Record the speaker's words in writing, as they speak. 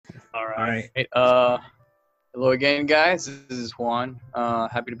All All right. right. Hello again, guys. This is Juan.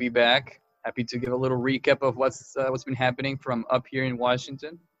 Happy to be back. Happy to give a little recap of what's been happening from up here in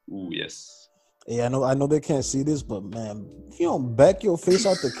Washington. Ooh, yes. Yeah, I know they can't see this, but man, if you don't back your face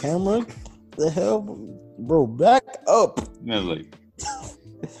out the camera, the hell, bro, back up. Man, like,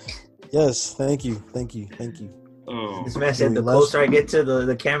 Yes, thank you. oh, This man said Dude, the closer I get to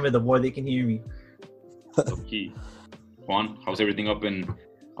the camera, the more they can hear me. key. Juan, how's everything up in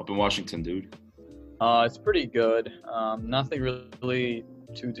Washington, dude? It's pretty good. Nothing really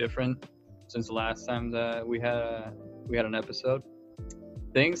too different since the last time that we had an episode.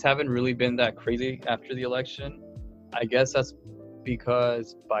 Things haven't really been that crazy after the election. I guess that's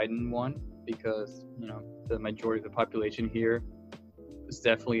because Biden won. Because the majority of the population here is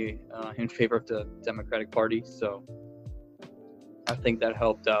definitely in favor of the Democratic Party. So I think that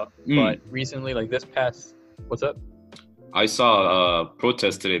helped out. But recently, like this past, what's up? I saw a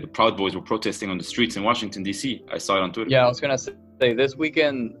protest today. The Proud Boys were protesting on the streets in Washington, D.C. I saw it on Twitter. Yeah, I was gonna say this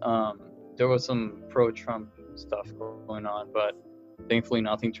weekend there was some pro-Trump stuff going on, but thankfully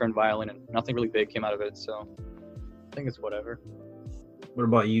nothing turned violent and nothing really big came out of it. So I think it's whatever. What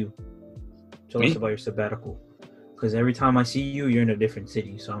about you? Tell Me? us about your sabbatical. Because every time I see you, you're in a different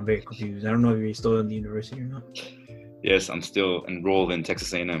city, so I'm very confused. I don't know if you're still in the university or not. Yes, I'm still enrolled in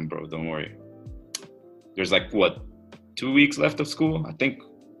Texas A&M, bro. Don't worry. There's 2 weeks left of school. I think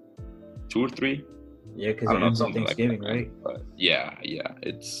 2 or 3. Yeah, because I it don't know, ends on something like Thanksgiving, that, right? But yeah,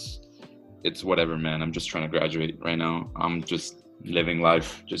 it's whatever, man. I'm just trying to graduate right now. I'm just living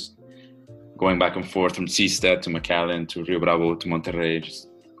life, just going back and forth from Seastead to McAllen to Rio Bravo to Monterrey, just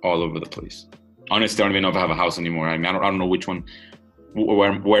all over the place. Honestly, I don't even know if I have a house anymore. I mean, I don't know which one,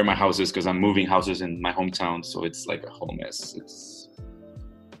 where my house is, because I'm moving houses in my hometown, so it's like a whole mess. It's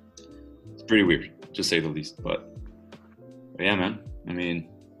pretty weird, to say the least. But yeah, man. I mean,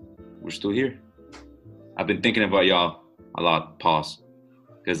 we're still here. I've been thinking about y'all a lot. Pause,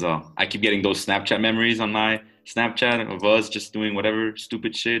 because I keep getting those Snapchat memories on my Snapchat of us just doing whatever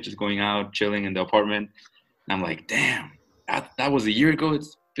stupid shit, just going out, chilling in the apartment. And I'm like, damn, that was a year ago. It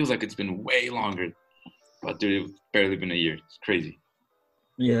feels like it's been way longer. But dude, it's barely been a year. It's crazy.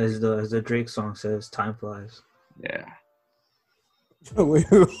 Yeah, as the Drake song says, time flies. Yeah.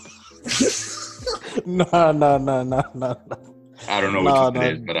 Nah. I don't know which one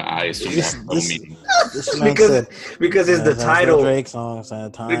it is, but I assume it has a double meaning. This man because said, because it's the that's title. Drake song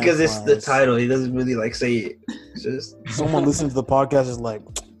saying time Because it's the flies. title. He doesn't really say it. It's just Someone listening to the podcast is like,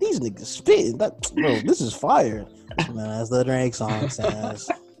 these niggas spitting. Bro, this is fire. Man, that's the Drake song says.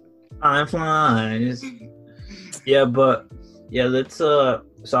 time flies. Yeah, but yeah, let's so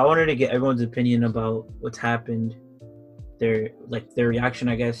I wanted to get everyone's opinion about what's happened. Their reaction,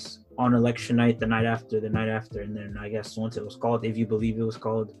 I guess, on election night, the night after, and then I guess once it was called, if you believe it was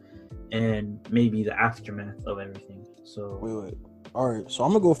called, and maybe the aftermath of everything. So Wait. All right, so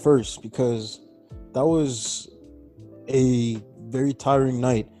I'm gonna go first because that was a very tiring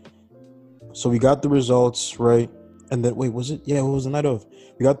night. So we got the results, right? And then was it? Yeah, it was the night of.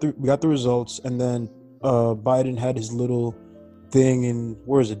 We got the results, and then Biden had his little thing in,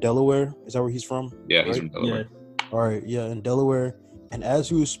 where is it? Delaware? Is that where he's from? Yeah, he's Right? from Delaware. All right, yeah, in Delaware. And as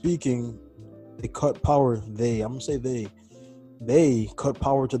he was speaking, they cut power. I'm gonna say they cut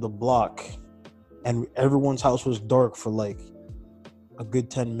power to the block, and everyone's house was dark for like a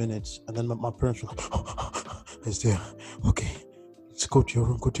good 10 minutes. And then my parents were like, "Is there? Okay, let's go to your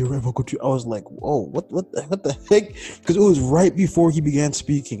room. Go to your room. Go to." I was like, "Whoa, what the heck?" Because it was right before he began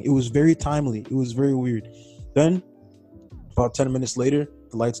speaking. It was very timely. It was very weird. Then, about 10 minutes later,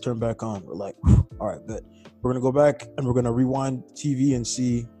 the lights turned back on. We're like, "All right, bet." We're going to go back and we're going to rewind TV and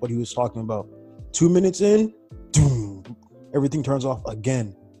see what he was talking about. 2 minutes in, doom, everything turns off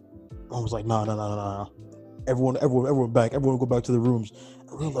again. I was like, nah. Everyone back. Everyone go back to the rooms.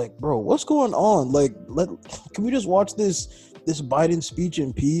 And we're like, bro, what's going on? Like, can we just watch this Biden speech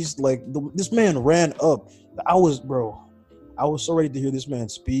in peace? Like, this man ran up. I was so ready to hear this man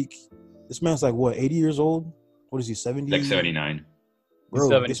speak. This man's like, what, 80 years old? What is he, 70? Like 79.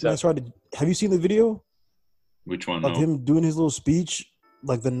 Bro, this man started. Have you seen the video? Which one? Of him doing his little speech,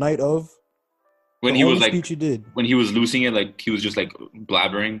 like the night of. When he was like, speech he did. When he was losing it, like he was just like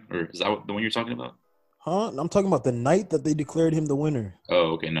blabbering, or is that the one you're talking about? Huh? I'm talking about the night that they declared him the winner.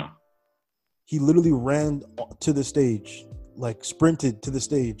 Oh, okay, no. He literally ran to the stage, like sprinted to the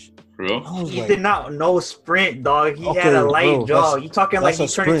stage. For real? He did not no sprint, dog. He had a light jog. You talking like he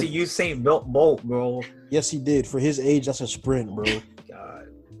turned into Usain Bolt, bro? Yes, he did. For his age, that's a sprint, bro. God.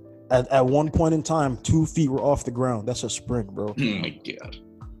 At one point in time, 2 feet were off the ground. That's a sprint, bro. Oh my god.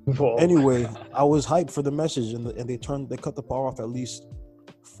 Whoa. Anyway, I was hyped for the message, and they cut the power off at least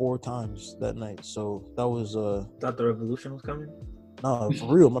 4 times that night. So that was Thought the revolution was coming. no,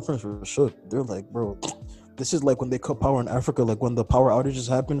 for real. My friends were shook. They're like, bro, this is like when they cut power in Africa, like when the power outages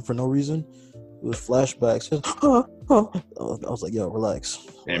happen for no reason. It was flashbacks. I was like, yo, relax.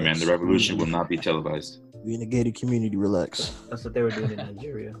 Hey man, the revolution will not be televised. We in a gated community, relax. That's what they were doing in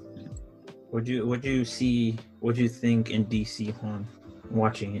Nigeria. Would you think in DC on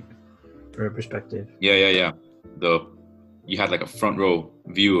watching it from a perspective? Yeah. You had like a front row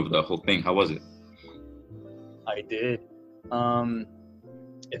view of the whole thing. How was it? I did.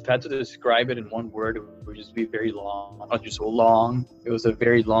 If I had to describe it in one word, it would just be very long. Not just so long. It was a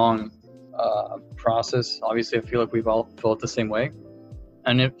very long process. Obviously, I feel like we've all felt the same way.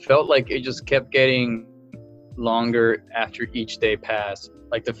 And it felt like it just kept getting longer after each day passed.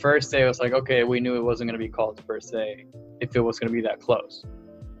 Like the first day, I was like, okay, we knew it wasn't going to be called the first day if it was going to be that close.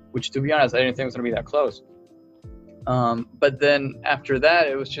 Which, to be honest, I didn't think it was going to be that close. But then after that,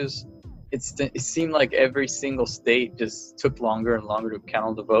 it was just, it seemed like every single state just took longer and longer to count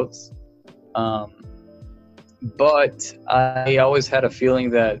all the votes. But I always had a feeling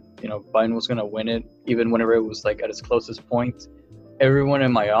that, Biden was going to win it, even whenever it was like at its closest point. Everyone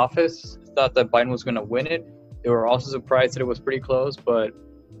in my office thought that Biden was going to win it. They were also surprised that it was pretty close, but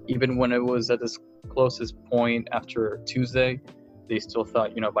even when it was at this closest point after Tuesday, they still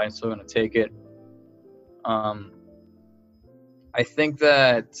thought, Biden's still going to take it. I think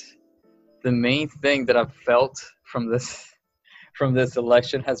that the main thing that I've felt from this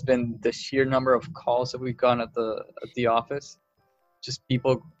election has been the sheer number of calls that we've gotten at the office. Just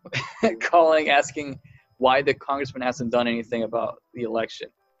people calling, asking why the congressman hasn't done anything about the election.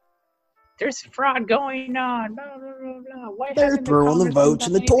 There's fraud going on. Blah, blah, blah, blah. Why They're throwing the votes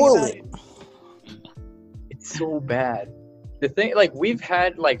in the toilet. It's so bad. The thing, like, we've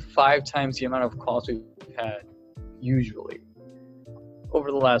had like 5 times the amount of calls we've had usually over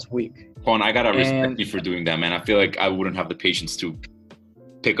the last week. Juan, I gotta respect you for doing that, man. I feel like I wouldn't have the patience to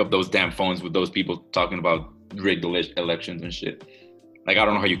pick up those damn phones with those people talking about rigged elections and shit. Like, I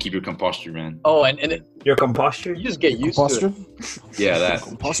don't know how you keep your composure, man. Oh, and Your composture? You just get used to it. Yeah, that.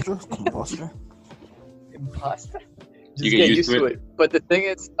 Composture. Imposter. Just You get used to it. But the thing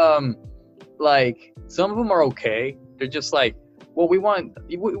is, like, some of them are okay. They're just like, well, we want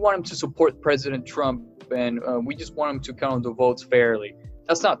him to support President Trump, and we just want him to count the votes fairly.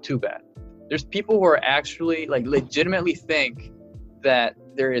 That's not too bad. There's people who are actually, like, legitimately think that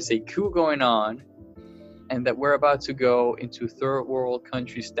there is a coup going on and that we're about to go into third world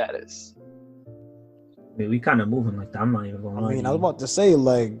country status. I mean, we kind of moving like that. I'm not even going to lie. I mean, I was about to say,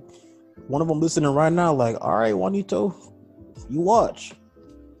 like, one of them listening right now, like, all right, Juanito, you watch.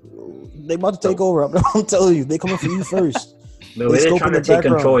 They about to take over. I'm telling you, they coming for you first. The way they're trying to take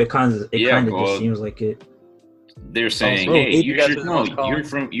control, it kind of just seems like it. They're saying, hey, you should know.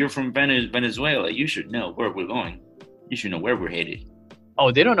 You're from Venezuela. You should know where we're going. You should know where we're headed.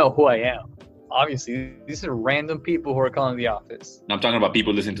 Oh, they don't know who I am. Obviously, these are random people who are calling the office. No, I'm talking about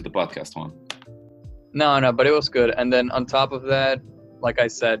people listening to the podcast, Juan. No, but it was good. And then on top of that, like I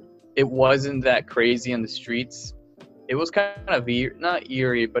said, it wasn't that crazy in the streets. It was kind of not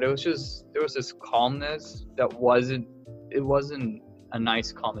eerie, but it was just, there was this calmness that wasn't a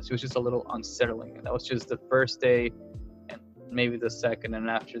nice calmness. It was just a little unsettling. And that was just the first day and maybe the second. And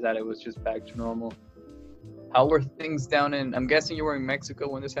after that, it was just back to normal. How were things down in, I'm guessing you were in Mexico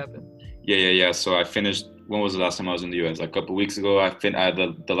when this happened? Yeah. So I finished, when was the last time I was in the U.S.? Like a couple of weeks ago.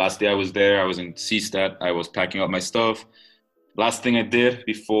 The last day I was there, I was in CSTAT. I was packing up my stuff. Last thing I did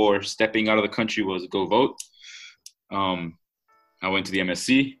before stepping out of the country was go vote. I went to the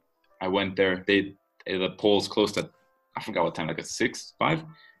MSC. I went there. The polls closed at, I forgot what time, like at 6, 5?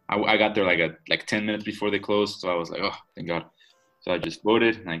 I got there like 10 minutes before they closed. So I was like, oh, thank God. So I just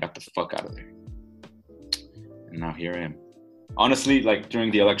voted and I got the fuck out of there. And now here I am. Honestly, like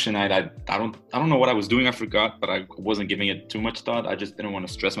during the election night, I don't know what I was doing. I forgot, but I wasn't giving it too much thought. I just didn't want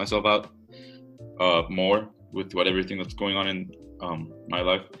to stress myself out more with everything that's going on in my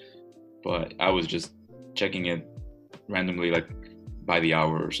life. But I was just checking it randomly, like by the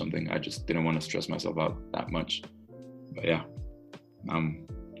hour or something. I just didn't want to stress myself out that much. But yeah, I'm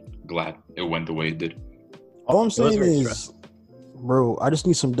glad it went the way it did. All I'm saying is, bro, I just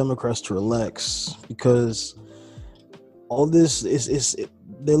need some Democrats to relax because all this is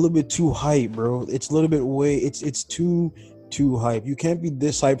they're a little bit too hype, bro. It's a little bit it's too hype. You can't be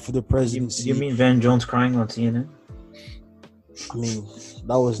this hype for the presidency. You mean Van Jones crying on CNN? I mean,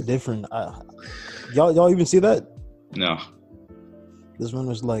 that was different. Y'all even see that? No. This one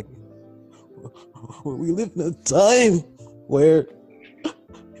was like, we live in a time where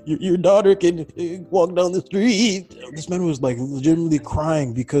your daughter can walk down the street. This man was like legitimately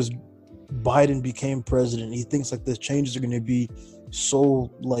crying because Biden became president. He thinks like the changes are going to be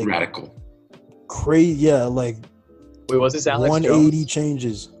so like Radical. crazy. Yeah, like Wait, was this Alex 180 Jones?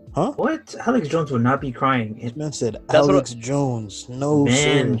 changes. Huh? What? Alex Jones would not be crying. This man said That's what Alex Jones. No,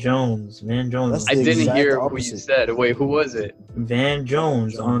 Van sir. Jones. Van Jones. That's I the didn't exact hear who you opposite. said. Wait, who was it? Van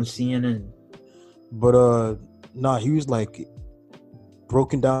Jones on Jones. CNN. But nah, he was like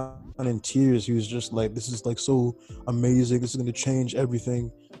broken down in tears. He was just like, this is like so amazing. This is gonna change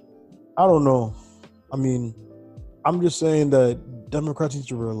everything. I don't know. I mean, I'm just saying that Democrats need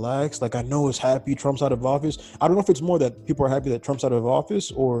to relax. Like, I know it's happy Trump's out of office. I don't know if it's more that people are happy that Trump's out of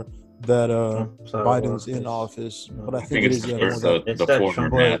office or that Trump's out of Biden's in office. office. But I I think think it it's is the, more first, that, It's the that former,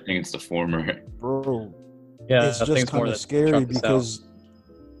 Trump- man. I think it's the former. bro. Yeah, It's I think just it's more kind of that scary Trump is out. because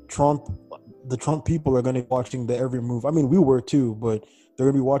the Trump people are going to be watching the every move. I mean, we were too, but they're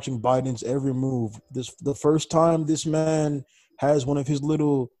going to be watching Biden's every move. The first time this man has one of his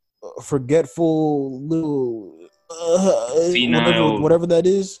little forgetful little Senile whatever that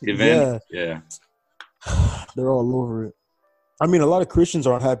is. event. Yeah. They're all over it. I mean, a lot of Christians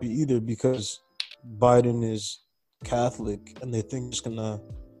aren't happy either because Biden is Catholic and they think it's gonna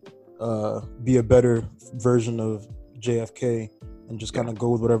be a better version of JFK and just kind of go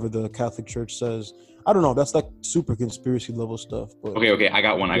with whatever the Catholic Church says. I don't know. That's like super conspiracy level stuff. But Okay. I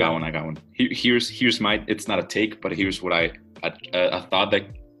got one. Here's my. It's not a take, but here's what I thought that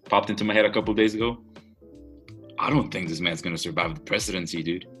popped into my head a couple days ago. I don't think this man's gonna survive the presidency,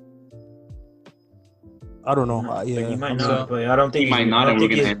 dude. I don't know. No, Yeah, he might I mean, not, but I don't think He might not, I and don't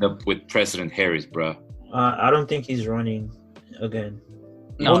we're think gonna he's. end up with President Harris, bro. I don't think he's running again.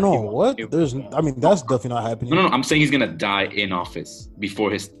 No, he no, won't. what? He There's, won't. I mean, that's definitely not happening. No. I'm saying he's gonna die in office before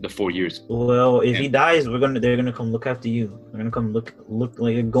the 4 years. Well, if he And- dies, they're gonna come look after you. They're gonna come look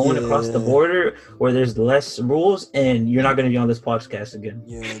like you're going across the Yeah. border where there's less rules, and you're not gonna be on this podcast again.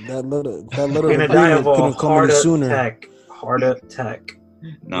 Yeah, that letter You're gonna die of a couldn't come heart any sooner. attack. Heart attack.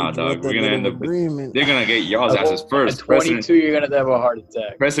 Nah, Look dog. at that We're gonna letter end of up with. agreement. They're gonna get y'all's asses At first. 22, you're gonna have a heart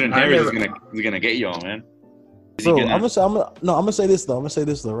attack. President I Harris never- is gonna get y'all, man. Is he Bro, gonna? I'm gonna say this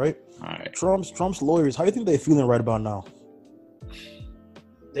though, right? All right. Trump's lawyers, how do you think they're feeling right about now?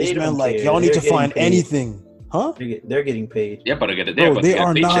 They This man don't like, care. y'all need They're to find getting paid. anything, huh? They're getting paid. Yeah, but I get it. Bro, Yeah, but they they get a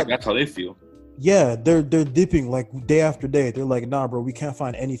are paycheck. not- That's how they feel. Yeah, they're dipping like day after day. They're like, nah, bro, we can't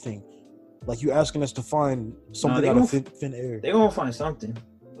find anything. Like, you asking us to find something they out of won't- thin air. They're gonna find something.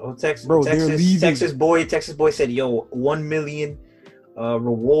 Oh, Texas, Bro, they're leaving. Texas boy said, "Yo, 1 million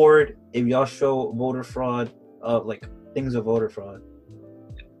reward if y'all show voter fraud, like things of voter fraud."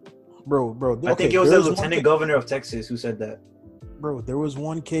 Bro, I think it was the lieutenant governor of Texas who said that. Bro, there was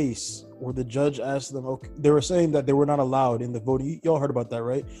one case where the judge asked them. Okay, they were saying that they were not allowed in the voting. Y'all heard about that,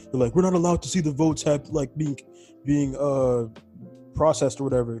 right? They're like, we're not allowed to see the votes being processed or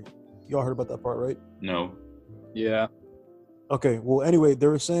whatever. Y'all heard about that part, right? No. Yeah. Okay. Well, anyway, they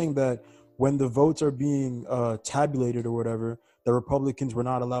were saying that when the votes are being tabulated or whatever, the Republicans were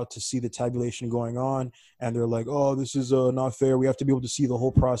not allowed to see the tabulation going on, and they're like, "Oh, this is not fair. We have to be able to see the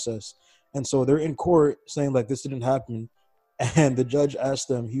whole process." And so they're in court saying like this didn't happen, and the judge asked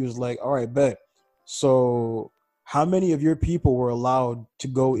them. He was like, "All right, bet. So, how many of your people were allowed to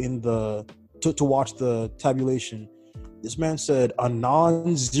go in to watch the tabulation?" This man said a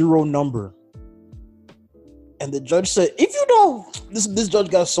non-zero number. And the judge said, if you don't, this judge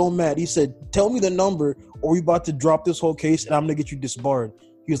got so mad. He said, tell me the number or we about to drop this whole case and I'm going to get you disbarred.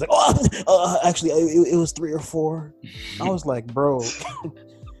 He was like, actually, it was 3 or 4. I was like, bro,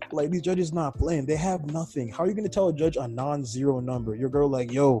 like these judges not playing. They have nothing. How are you going to tell a judge a non-zero number? Your girl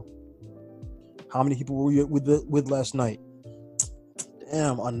like, yo, how many people were you with last night?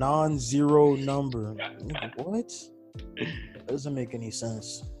 Damn, a non-zero number. What? That doesn't make any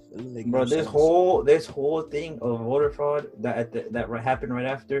sense. Bro, this whole thing of voter fraud that happened right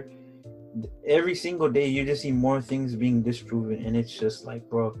after, every single day you just see more things being disproven, and it's just like,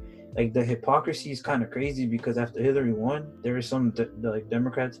 bro, like the hypocrisy is kind of crazy because after Hillary won, there were some like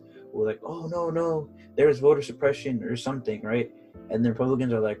Democrats who were like, oh no, there's voter suppression or something, right? And the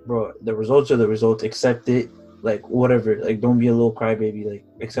Republicans are like, bro, the results are the results, accept it, like whatever, like don't be a little crybaby, like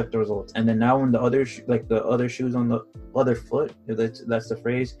accept the results. And then now when the other shoes on the other foot, if that's the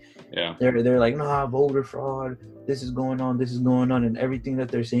phrase, yeah, they're like, nah, voter fraud, this is going on, and everything that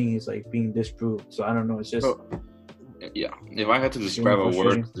they're saying is like being disproved. So I don't know, it's just yeah. If I had to describe a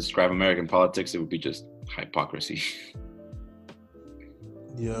word to describe American politics, it would be just hypocrisy.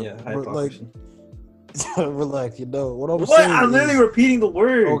 Yeah, hypocrisy. We're like, what I'm What? saying. I'm literally repeating the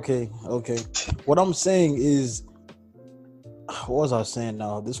word. Okay. What I'm saying is, What was I saying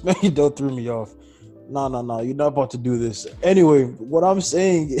now? This man don't threw me off. No. You're not about to do this. Anyway, what I'm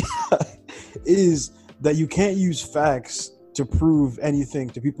saying is that you can't use facts to prove anything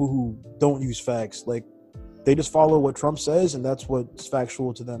to people who don't use facts. Like, they just follow what Trump says, and that's what's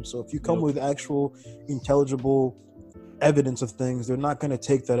factual to them. So if you come with actual, intelligible evidence of things, they're not going to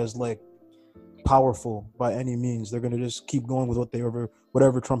take that as like powerful by any means. They're going to just keep going with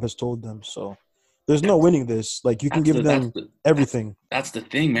whatever Trump has told them. So there's no winning this. Like, you can give them everything. That's the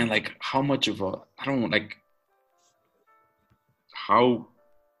thing, man. Like, how much of a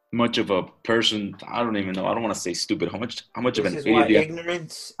person, I don't even know. I don't want to say stupid. How much of an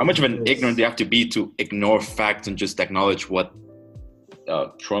idiot how much of an ignorant they have to be to ignore facts and just acknowledge what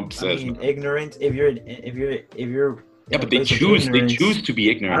Trump says. I mean, ignorant. If you're yeah, but they choose to be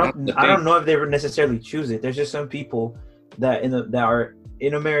ignorant. I don't know if they necessarily choose it. There's just some people that are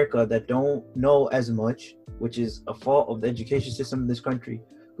in America that don't know as much, which is a fault of the education system in this country,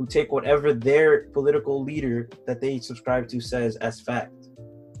 who take whatever their political leader that they subscribe to says as fact.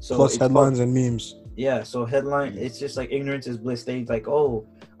 So plus headlines and memes. Yeah, so headline, it's just like ignorance is bliss. They like, oh,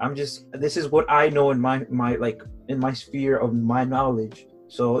 this is what I know in my like in my sphere of my knowledge.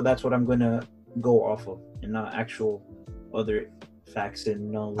 So that's what I'm gonna go off of, and not actual other facts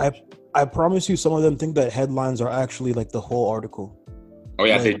and knowledge. I promise you, some of them think that headlines are actually like the whole article. Oh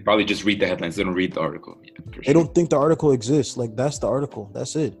yeah, they probably just read the headlines. They don't read the article. Yeah, sure. They don't think the article exists. Like, that's the article.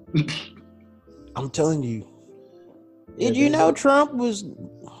 That's it. I'm telling you. Did you know Trump was...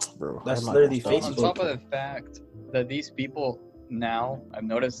 Bro, that's literally Facebook. On top of the fact that these people now, I've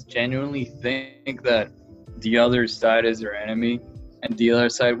noticed, genuinely think that the other side is their enemy, and the other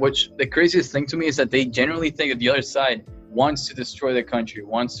side, which the craziest thing to me is that they genuinely think that the other side wants to destroy the country,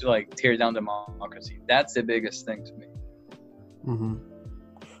 wants to like tear down democracy. That's the biggest thing to me. Mm-hmm.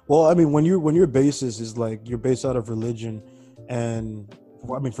 Well, I mean, when your basis is like you're based out of religion, and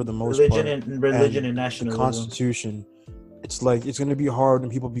I mean, for the most part, religion and nationalism, the Constitution, it's like it's going to be hard when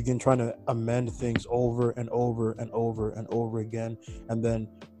people begin trying to amend things over and over and over and over again, and then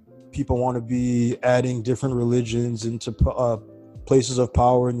people want to be adding different religions into places of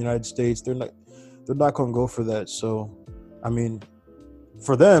power in the United States. They're not going to go for that. So, I mean,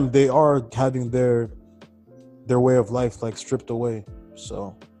 for them, they are having their way of life like stripped away.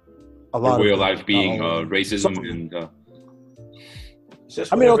 So, a lot their way of life being racism and.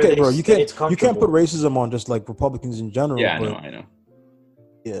 I mean, okay, bro, you can't put racism on just like Republicans in general. Yeah, I know.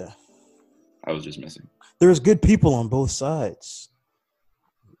 Yeah, I was just messing. There's good people on both sides.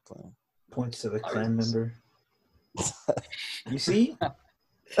 Points to the Klan member. You see?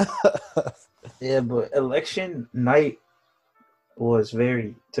 Yeah, but election night was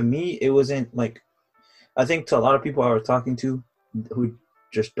to me, it wasn't like, I think to a lot of people I was talking to who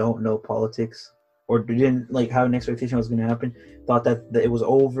just don't know politics or didn't like have an expectation what was going to happen, thought that it was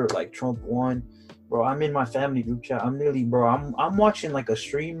over, like Trump won. Bro, I'm in my family group chat. I'm watching like a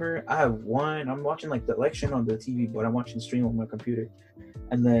streamer. I'm watching like the election on the TV, but I'm watching stream on my computer.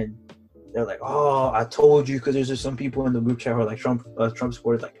 And then they're like, oh, I told you, because there's just some people in the group chat who are like Trump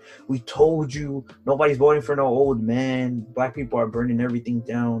supporters, like, we told you, nobody's voting for no old man. Black people are burning everything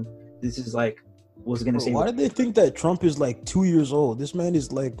down. This is like, what's going to say? Why did they think that Trump is like 2 years old? This man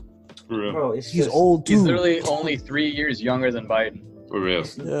is like, bro, he's old too. He's literally only 3 years younger than Biden. For real.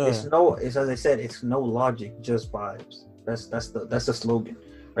 It's as I said, it's no logic, just vibes. That's the slogan,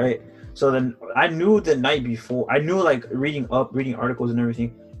 right? So then I knew the night before, I knew like reading articles and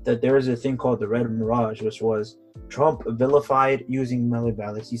everything, that there is a thing called the Red Mirage, which was Trump vilified using mail-in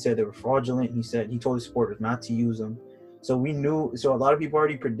ballots. He said they were fraudulent. He told his supporters not to use them. So we knew. So a lot of people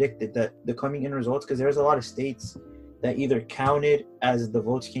already predicted that the coming in results, because there's a lot of states that either counted as the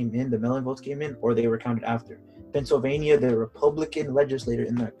votes came in, the mail-in votes came in, or they were counted after. Pennsylvania, the Republican legislator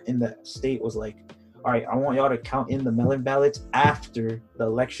in the state was like, all right, I want y'all to count in the mail-in ballots after the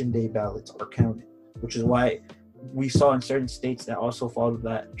election day ballots are counted, which is why we saw in certain states that also followed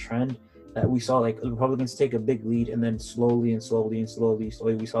that trend, that we saw like the Republicans take a big lead, and then slowly we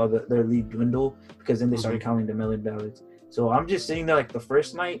saw their lead dwindle, because then they started counting the mail-in ballots. So I'm just sitting there like the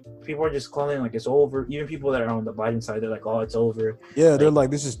first night, people are just calling like it's over. Even people that are on the Biden side, they're like, oh, it's over. Yeah, they're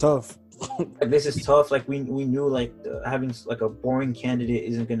like, this is tough. Like, this is tough. Like we knew like having like a boring candidate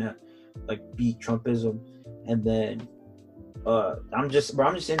isn't gonna like beat Trumpism. And then I'm just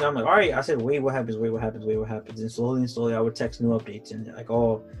sitting there, I'm like, all right. I said, wait, what happens? And slowly I would text new updates, and like,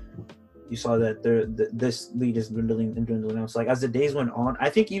 oh, you saw that this lead is dwindling now. So like as the days went on, I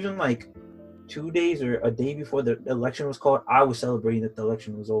think even like 2 days or a day before the election was called, I was celebrating that the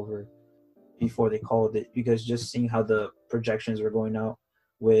election was over before they called it, because just seeing how the projections were going out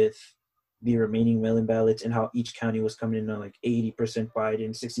with the remaining mail-in ballots and how each county was coming in at like 80%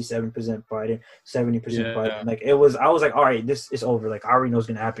 Biden, 67% Biden, 70% Yeah. Biden. Like I was like, all right, this is over. Like I already know what's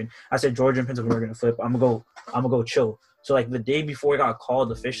gonna happen. I said Georgia and Pennsylvania are gonna flip. I'm gonna go chill. So like the day before it got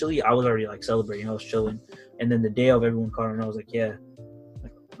called officially, I was already like celebrating. I was chilling, and then the day of everyone calling, I was like, yeah,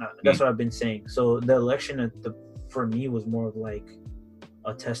 that's what I've been saying. So the election for me was more of like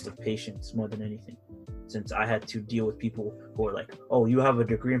a test of patience more than anything, since I had to deal with people who are like, oh, you have a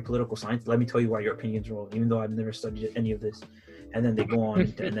degree in political science, let me tell you why your opinion's wrong, even though I've never studied any of this. And then they go on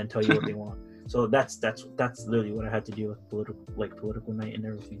and then tell you what they want. So that's literally what I had to deal with political night and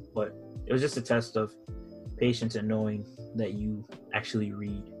everything. But it was just a test of patience and knowing that you actually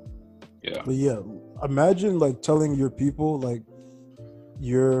read. Yeah. But yeah, imagine like telling your people, like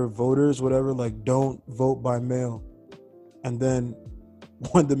your voters, whatever, like don't vote by mail, and then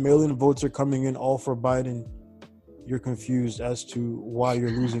when the mail-in votes are coming in all for Biden, you're confused as to why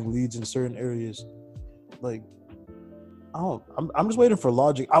you're losing leads in certain areas. Like, I'm just waiting for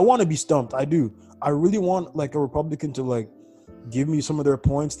logic. I want to be stumped. I do. I really want like a Republican to like give me some of their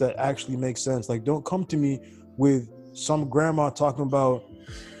points that actually make sense. Like, don't come to me with some grandma talking about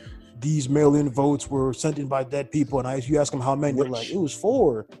these mail-in votes were sent in by dead people, and you ask them how many, they're like, it was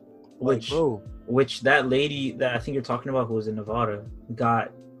 4. Like, bro. Which that lady that I think you're talking about, who was in Nevada,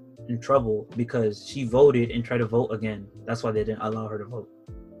 got in trouble because she voted and tried to vote again. That's why they didn't allow her to vote.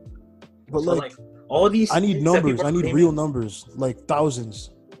 But so like all these, I need numbers. I need real numbers, like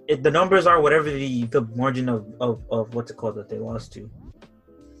thousands. The numbers are whatever the margin of what's it called that they lost to.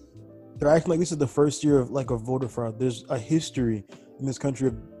 They're acting like this is the first year of like a voter fraud. There's a history in this country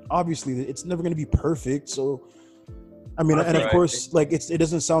of, obviously it's never going to be perfect. So, I mean, and of course, like it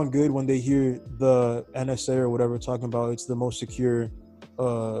doesn't sound good when they hear the NSA or whatever talking about it's the most secure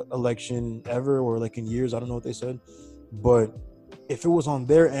election ever, or like in years. I don't know what they said, but if it was on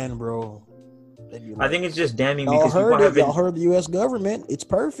their end, bro, like, I think it's just damning because y'all heard the U.S. government. It's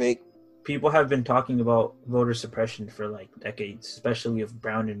perfect. People have been talking about voter suppression for like decades, especially of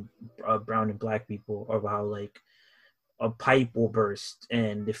brown and black people, or how like a pipe will burst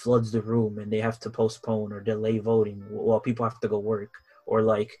and it floods the room and they have to postpone or delay voting while people have to go work, or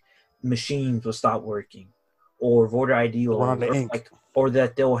like machines will stop working, or voter ID or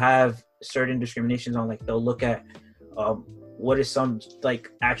that they'll have certain discriminations on, like they'll look at what is some like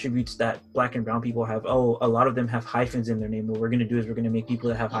attributes that black and brown people have. Oh, a lot of them have hyphens in their name. What we're going to do is we're going to make people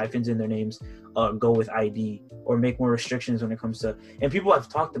that have hyphens in their names go with ID, or make more restrictions when it comes to, and people have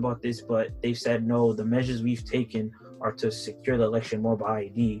talked about this, but they've said, no, the measures we've taken are to secure the election more by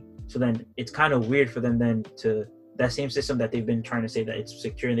ID. So then it's kind of weird for them then to, that same system that they've been trying to say that it's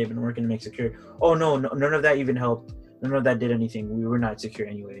secure and they've been working to make secure. Oh, no, none of that even helped. None of that did anything. We were not secure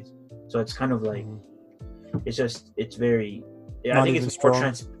anyways. So it's kind of like, it's very, I think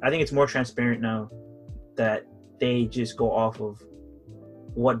it's more transparent now that they just go off of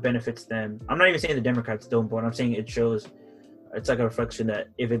what benefits them. I'm not even saying the Democrats don't, but I'm saying it shows, it's like a reflection that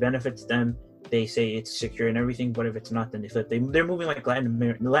if it benefits them, they say it's secure and everything, but if it's not, then they flip. They're moving like Latin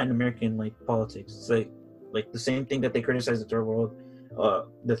American like politics. It's like the same thing that they criticize the third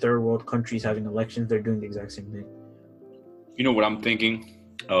world countries having elections. They're doing the exact same thing. You know what I'm thinking?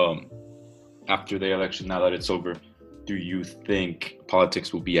 After the election, now that it's over, do you think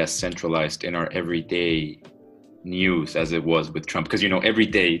politics will be as centralized in our everyday news as it was with Trump? Because, you know, every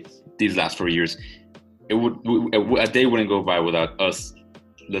day these last 4 years, a day wouldn't go by without us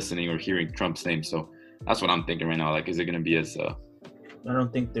listening or hearing Trump's name. So that's what I'm thinking right now. Like, is it going to be as I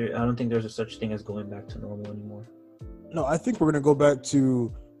don't think there's a such thing as going back to normal anymore. No, I think we're going to go back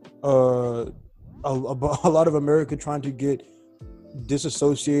to a lot of America trying to get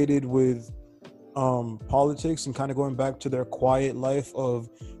disassociated with politics and kind of going back to their quiet life of,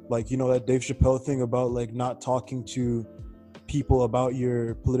 like, you know, that Dave Chappelle thing about like not talking to people about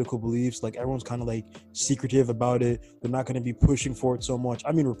your political beliefs. Like everyone's kind of like secretive about it. They're not going to be pushing for it so much.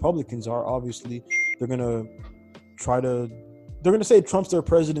 I mean, Republicans are obviously, they're going to say Trump's their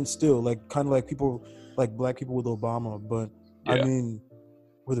president still, like kind of like people like black people with Obama. But yeah. I mean,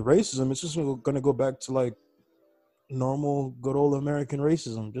 with racism, it's just going to go back to like normal, good old American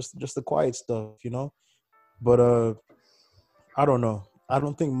racism, just the quiet stuff, you know. But I don't know. I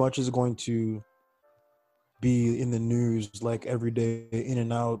don't think much is going to be in the news like every day, in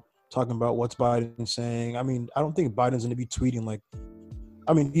and out, talking about what's Biden saying. I mean, I don't think Biden's going to be tweeting like,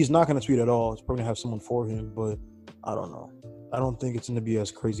 I mean, he's not going to tweet at all. He's probably going to have someone for him, but I don't know. I don't think it's going to be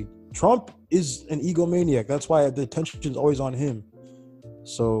as crazy. Trump is an egomaniac. That's why the attention is always on him.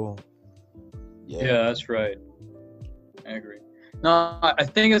 So, yeah, that's right. I agree. No, I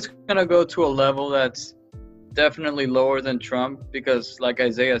think it's going to go to a level that's definitely lower than Trump because, like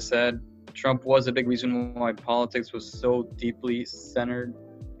Isaiah said, Trump was a big reason why politics was so deeply centered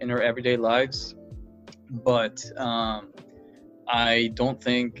in our everyday lives. But I don't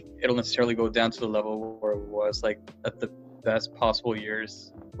think it'll necessarily go down to the level where it was like at the best possible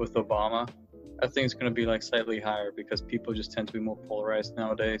years with Obama. I think it's going to be like slightly higher because people just tend to be more polarized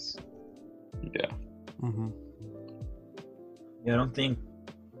nowadays. Yeah. Mm-hmm. Yeah, I don't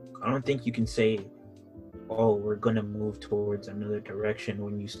think you can say, oh, we're gonna move towards another direction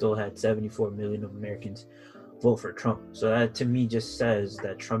when you still had 74 million of Americans vote for Trump. So that to me just says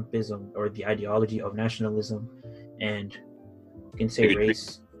that Trumpism, or the ideology of nationalism, and you can say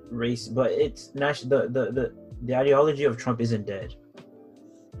race, but it's the ideology of Trump isn't dead.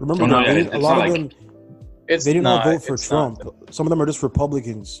 Remember, Oh, no, yeah, a it's lot not of like- them, It's they did not not vote for it's Trump. not. Some of them are just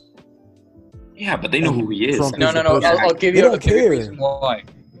Republicans. Yeah, but they know who he is. Trump No, is no, the no. person. I'll give They you don't I'll give you a care. reason why.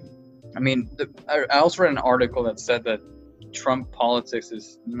 I mean, I also read an article that said that Trump politics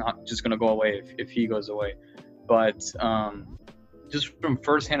is not just going to go away if he goes away. But just from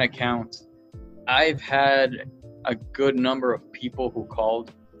firsthand account, I've had a good number of people who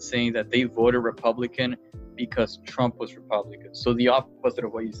called saying that they voted Republican because Trump was Republican. So the opposite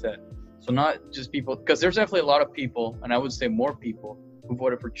of what you said. So not just people, because there's definitely a lot of people, and I would say more people, who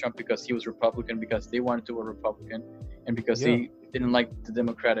voted for Trump because he was Republican, because they wanted to vote Republican, and because they didn't like the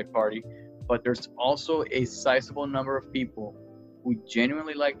Democratic Party. But there's also a sizable number of people who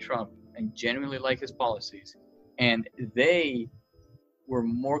genuinely like Trump and genuinely like his policies, and they were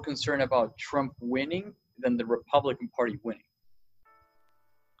more concerned about Trump winning than the Republican Party winning.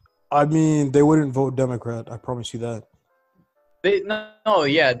 I mean, they wouldn't vote Democrat. I promise you that.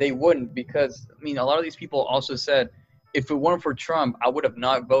 They wouldn't, because I mean, a lot of these people also said, if it weren't for Trump, I would have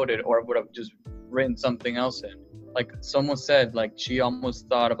not voted, or I would have just written something else in. Like someone said, like she almost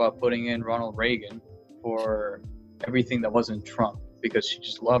thought about putting in Ronald Reagan for everything that wasn't Trump because she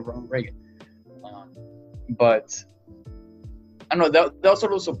just loved Ronald Reagan. But I don't know, that was a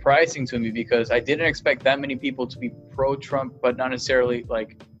little surprising to me because I didn't expect that many people to be pro-Trump, but not necessarily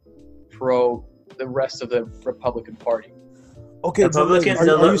like pro the rest of the Republican Party. Okay, but like,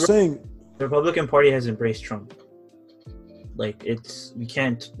 are you saying the Republican Party has embraced Trump? Like we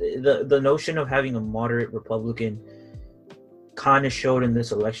can't. The notion of having a moderate Republican kind of showed in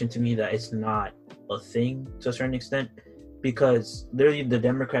this election to me that it's not a thing to a certain extent, because literally the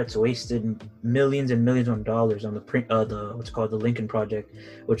Democrats wasted millions and millions of dollars on the what's called the Lincoln Project,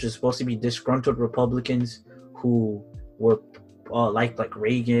 which is supposed to be disgruntled Republicans who were like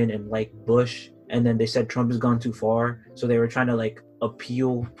Reagan and like Bush, and then they said Trump has gone too far, so they were trying to like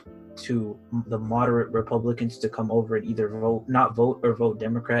appeal to the moderate Republicans to come over and either not vote or vote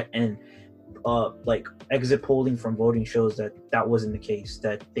Democrat, and like exit polling from voting shows that wasn't the case,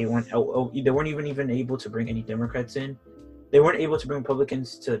 that they weren't even able to bring any Democrats in. They weren't able to bring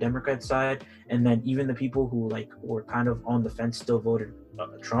Republicans to the Democrat side, and then even the people who like were kind of on the fence still voted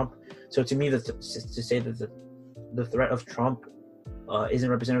Trump. So to me, to say that the threat of Trump isn't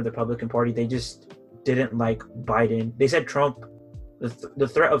representative of the Republican Party, they just didn't like Biden. They said Trump. The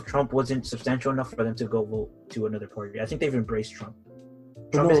threat of Trump wasn't substantial enough for them to go vote to another party. I think they've embraced Trump.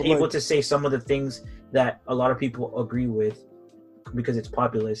 Trump is able to say some of the things that a lot of people agree with because it's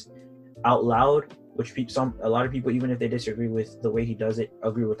populist out loud, which a lot of people, even if they disagree with the way he does it,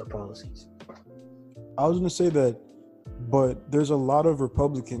 agree with the policies. I was going to say that, but there's a lot of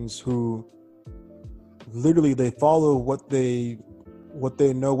Republicans who literally they follow what they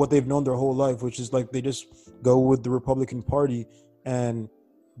know, what they've known their whole life, which is like they just go with the Republican Party. And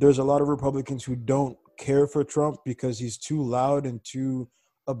there's a lot of Republicans who don't care for Trump because he's too loud and too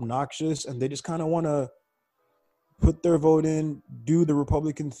obnoxious, and they just kind of want to put their vote in, do the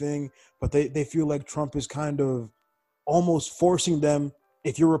Republican thing, but they feel like Trump is kind of almost forcing them.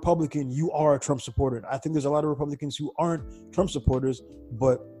 If you're Republican, you are a Trump supporter. I think there's a lot of Republicans who aren't Trump supporters,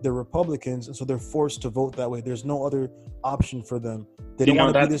 but they're Republicans, and so they're forced to vote that way. There's no other option for them. They don't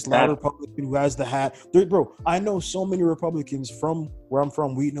want to be this loud Republican who has the hat. Bro, I know so many Republicans from where I'm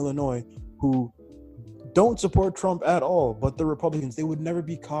from, Wheaton, Illinois, who don't support Trump at all, but they're Republicans. They would never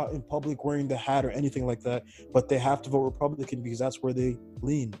be caught in public wearing the hat or anything like that, but they have to vote Republican because that's where they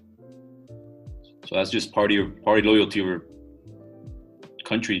lean. So that's just party loyalty or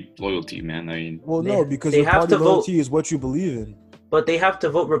country loyalty, man. I mean, well, no, because your party loyalty is what you believe in. But they have to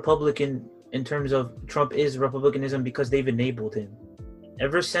vote Republican in terms of Trump is Republicanism because they've enabled him.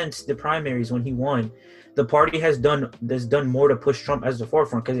 Ever since the primaries when he won, the party has done more to push Trump as the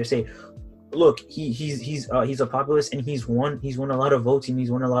forefront, because they say, look, he's a populist and he's won a lot of votes and he's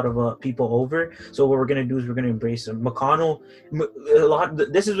won a lot of people over. So what we're gonna do is we're gonna embrace him. McConnell,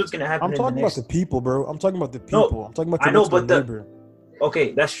 this is what's gonna happen. I'm talking about the people, bro. I'm talking about the people. No, I'm talking about the labor.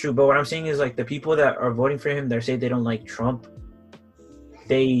 okay, that's true. But what I'm saying is like the people that are voting for him, they say they don't like Trump.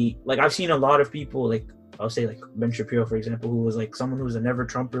 They like I've seen a lot of people like I'll say like Ben Shapiro, for example, who was like someone who was a never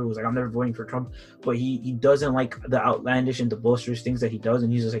Trumper, who was like I'm never voting for Trump, but he doesn't like the outlandish and the boisterous things that he does,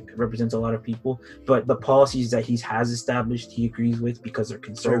 and he's just like represents a lot of people. But the policies that he has established, he agrees with because they're So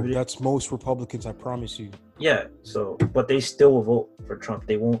conservative. that's most Republicans, I promise you. Yeah. So, but they still will vote for Trump.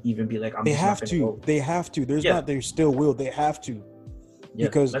 They won't even be like I'm. They just have not gonna to. vote. They have to. There's Yeah. not. They still will. They have to. Yeah,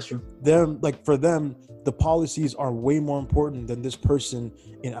 Because that's true. them, like for them, the policies are way more important than this person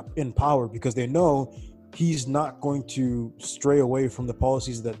in power, because they know he's not going to stray away from the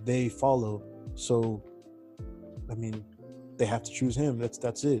policies that they follow. So, I mean, they have to choose him.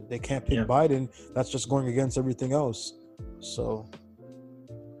 That's it. They can't pick Yeah. Biden. That's just going against everything else. So,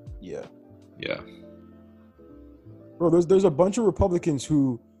 yeah. Yeah. Bro, there's a bunch of Republicans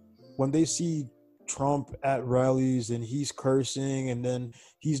who, when they see Trump at rallies and he's cursing and then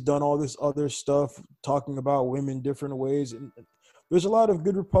he's done all this other stuff talking about women different ways, and there's a lot of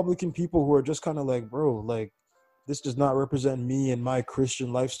good Republican people who are just kind of like, bro, like this does not represent me and my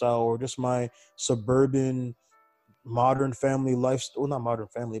Christian lifestyle or just my suburban modern family lifestyle. Well, not modern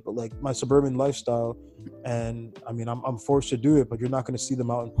family, but like my suburban lifestyle. And I mean, I'm forced to do it, but you're not going to see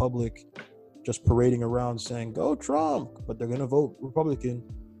them out in public just parading around saying go Trump, but they're going to vote Republican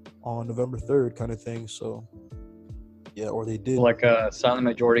on November 3rd kind of thing. So yeah, or they did. Like a silent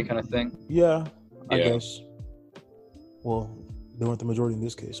majority kind of thing. Yeah, I Yeah. guess. Well, they weren't the majority in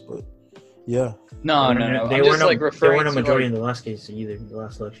this case, but yeah. No. They I'm weren't just like they referring weren't a to majority like, in the last case either. The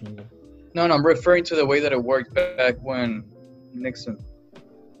last election either. no, I'm referring to the way that it worked back when Nixon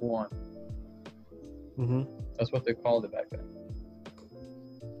won. Mm-hmm. That's what they called it back then.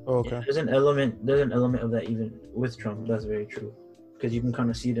 Oh, okay. Yeah, there's an element of that even with Trump. That's very true, because you can kind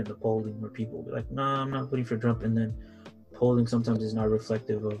of see it in the polling where people will be like, "Nah, I'm not voting for Trump," and then polling sometimes is not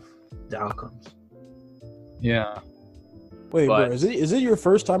reflective of the outcomes. Yeah. Wait, But- bro, is it your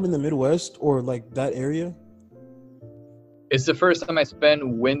first time in the Midwest or like that area? It's the first time I spent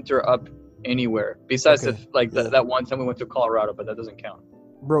winter up anywhere. Besides Okay, the, yeah. that one time we went to Colorado, but that doesn't count.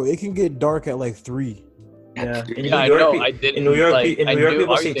 Bro, it can get dark at like 3. Yeah, in Yeah, I New York, know. pe- I didn't. in New York, like, in I New York, knew,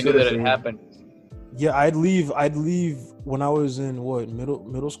 people I say already 2 knew to that it 3. happened. Yeah, I'd leave when I was in what,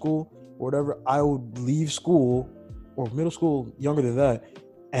 middle school or whatever. I would leave school, or middle school, younger than that,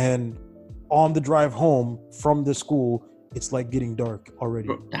 and on the drive home from the school, it's like getting dark already.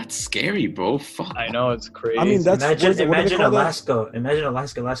 Bro, that's scary, bro. Fuck. I know, it's crazy. I mean, that's what do they Imagine call that? Alaska. Imagine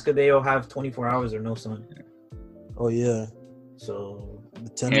Alaska. Alaska, they all have 24 hours or no sun. Oh yeah, So the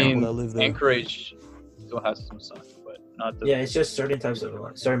 10 I people mean, that live there. Anchorage still has some sun, but not the. yeah, it's just certain parts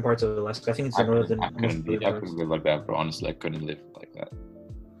of Alaska. I think it's the I northern. couldn't live like that, bro. Honestly, I couldn't live like that.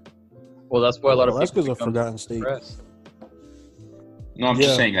 Well, that's why a lot of Alaska's people a become forgotten state. depressed. No, I'm Yeah.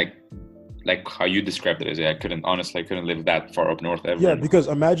 just saying, like how you described it, is I couldn't live that far up north ever. Yeah, because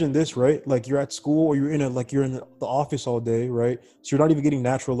imagine this, right? Like you're at school or you're in the office all day, right? So you're not even getting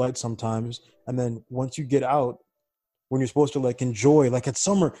natural light sometimes. And then once you get out, when you're supposed to like enjoy, like at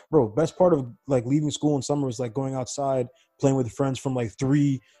summer, bro, best part of like leaving school in summer is like going outside, playing with friends from like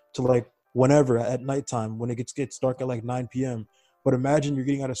 3 to like whenever at nighttime when it gets dark at like 9 p.m. But imagine you're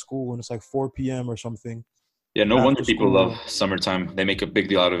getting out of school and it's like 4 p.m. or something. Yeah, no after wonder people school. love summertime. They make a big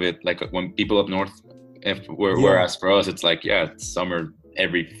deal out of it. Like when people up north, Yeah. whereas for us, it's like, yeah, it's summer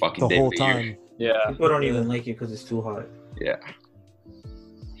every fucking The day whole of the year. time. Yeah. People don't even like it because it's too hot. Yeah.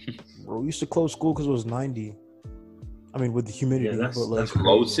 Bro, we used to close school because it was 90. I mean, with the humidity. Yeah, that's- but like, that's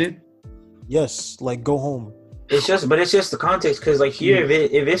Close it. yes, like go home. It's just the context, because like here,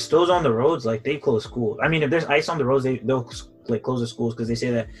 if it snows on the roads, like they close schools. I mean, if there's ice on the roads, they'll like close the schools because they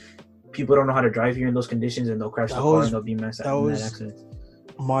say that people don't know how to drive here in those conditions and they'll crash the That car was- and there'll be mass that was- accidents.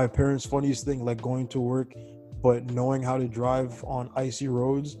 My parents' funniest thing, like going to work, but knowing how to drive on icy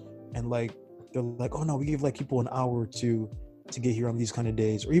roads, and like they're like, oh no, we give like people an hour or two to get here on these kind of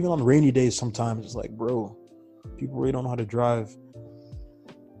days, or even on rainy days. Sometimes it's like, bro, people really don't know how to drive.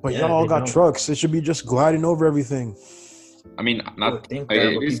 But Yeah, y'all all they got don't. trucks. It should be just gliding over everything. I mean, would not. think that,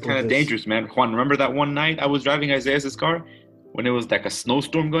 It but is people kind of just- dangerous, man. Juan, remember that one night I was driving Isaiah's car when it was like a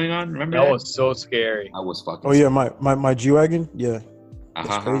snowstorm going on? Remember That that? was so scary. I was fucking. Oh yeah, my G-Wagon, yeah, it's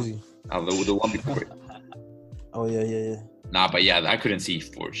Uh-huh. crazy. The one before it. Oh yeah. Nah, but yeah, I couldn't see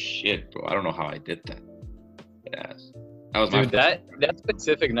for shit, bro. I don't know how I did that. Yes. That was my Dude, that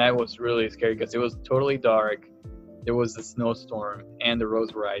specific night was really scary because it was totally dark. There was a snowstorm and the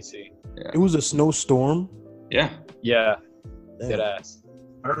roads were icy. It was a snowstorm. Yeah. Yeah, Damn. dead ass.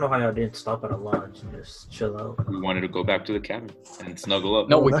 I don't know how y'all didn't stop at a lodge and just chill out. We wanted to go back to the cabin and snuggle up.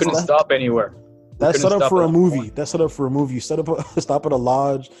 No, we that's couldn't not- stop anywhere. That's couldn't set up stop for at a all movie. point. That's set up for a movie. Set up, stop at a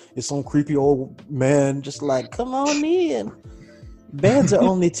lodge. It's some creepy old man just like, come on in. Beds are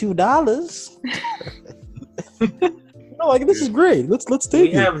only $2. No, like this is great. Let's We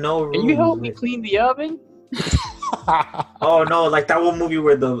take it. have no Can you help rules. me clean the oven? Oh no, like that one movie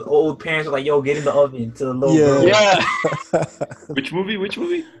where the old parents were like, "Yo, get in the oven" to the little Yeah. girl. Yeah. Which movie? Which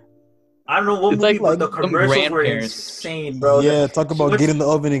movie? I don't know what It's movie, like but the some commercials were grandparents. insane, bro. Yeah, talk She about went get in to- the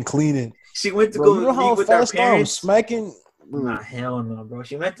oven and clean it. She went to Bro, go you know how meet with her fast I'm parents. smacking? Nah, hell no, bro.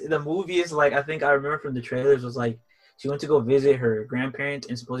 She went to the movie. Is like I think I remember from the trailers was like she went to go visit her grandparents,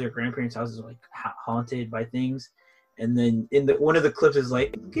 and supposedly her grandparents' house is like haunted by things. And then in the one of the clips is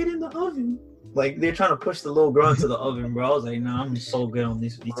like, get in the oven. Like they're trying to push the little girl into the oven, bro. I was like, nah, I'm so good on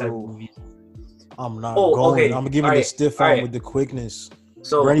these type of movies. I'm not Oh, going. okay. I'm giving All the right. stiff All arm right. with the quickness.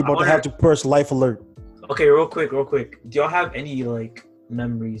 So Granny I about to wanna- have to press life alert. Okay, real quick. Do y'all have any like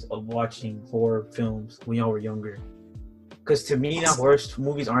memories of watching horror films when y'all were younger? Because to me, now horror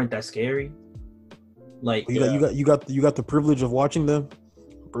movies aren't that scary. Like, You got the privilege of watching them,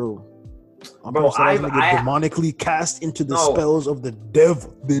 bro. I'm Bro, gonna get demonically cast into the No. spells of the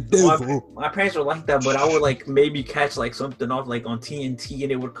devil. The devil. my parents were like that, but I would like maybe catch like something off like on TNT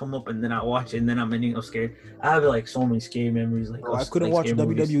and it would come up and then I watch it and then I'm ending up scared. I have like so many scary memories. Like Bro, I of, couldn't like, watch scary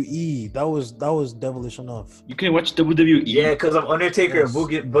movies. WWE. That was devilish enough. You can watch WWE. Yeah, because of Undertaker Yes.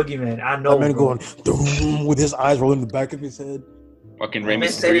 and Boogeyman. I know. That man bro. going doom, with his eyes rolling in the back of his head. Fucking Man Rey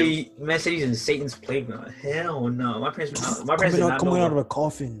said, Mysterio. man said he's in Satan's playground. Hell no. My parents did not Coming know out of that. a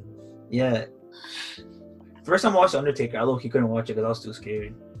coffin. Yeah. First time I watched Undertaker, I low-key couldn't watch it because I was too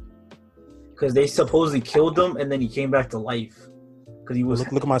scared. Because they supposedly killed him and then he came back to life. Because he was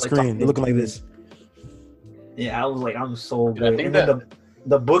Look at my like, screen. talking You're looking like to- this. Yeah, I was like, I'm so Dude, I good. think And then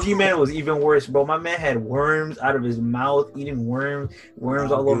the Boogeyman was even worse, bro. My man had worms out of his mouth, eating worms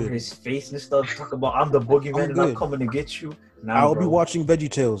I'm all over good. his face and stuff. Talk about I'm the Boogeyman and I'm good. coming to get you. Nah, I'll bro. be watching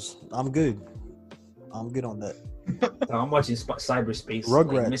VeggieTales. I'm good. I'm good on that. I'm watching cyberspace.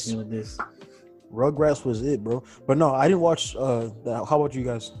 Rugrats. Like, missing with this. Rugrats was it, bro. But no, I didn't watch that. How about you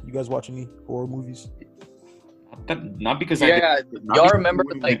guys? You guys watch any horror movies? Not because I. Yeah, not y'all because remember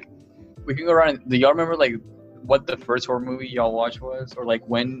we- like we can go around. Do y'all remember like what the first horror movie y'all watched was, or like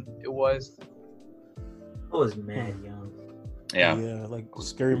when it was? I was mad young. Yeah. like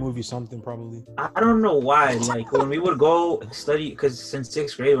scary movie, something probably. I don't know why. Like when we would go study, because since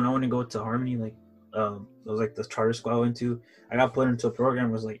 6th grade, when I went to go to Harmony, like it was like the charter school I went to. I got put into a program.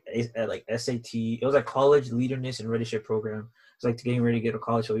 It was like like SAT. It was like college leaderness and readership program. It's like getting ready to get to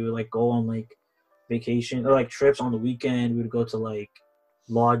college. So we would like go on like vacation or like trips on the weekend. We would go to like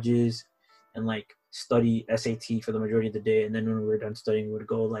lodges and like study SAT for the majority of the day. And then when we were done studying, we would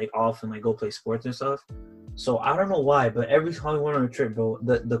go like off and like go play sports and stuff. So I don't know why, but every time we went on a trip, bro,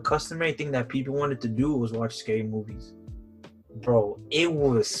 the customary thing that people wanted to do was watch scary movies. Bro, it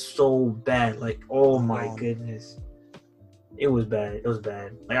was so bad. Like, oh my goodness. It was bad. It was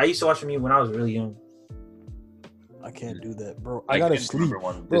bad. Like I used to watch me when I was really young. I can't do that, bro. I gotta can't sleep, remember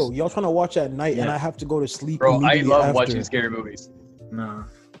one. bro. Y'all trying to watch at night, and Yeah. I have to go to sleep. Bro, I immediately love after. watching scary movies. Nah.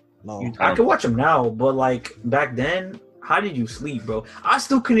 No, I can watch them now, but like back then, how did you sleep, bro? I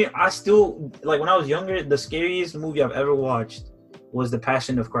still like when I was younger, the scariest movie I've ever watched was The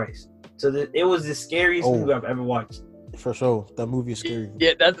Passion of Christ. So it was the scariest Oh. movie I've ever watched. for sure. That movie is scary.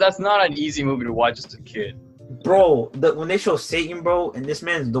 Yeah, that's not an easy movie to watch as a kid. Bro, when they show Satan, bro, and this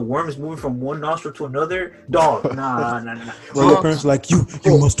man's the worms moving from one nostril to another, dog, nah. Bro, your parents like you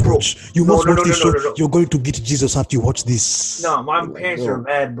must watch. You must watch this show. No. You're going to get Jesus after you watch this. No, my Like, parents bro. were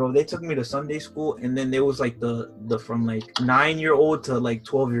mad, bro. They took me to Sunday school, and then there was like the from like 9-year-old to like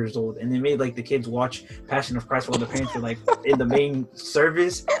 12 years old, and they made like the kids watch Passion of Christ while the parents were like in the main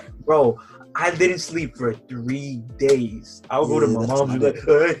service, bro. I didn't sleep for 3 days. I would go to Yeah, my that's mom and be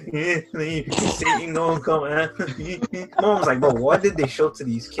like, Satan gonna come. Mom was like, bro, what did they show to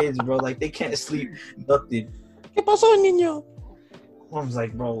these kids, bro? Like they can't sleep, nothing. ¿Qué pasó, niño? Mom's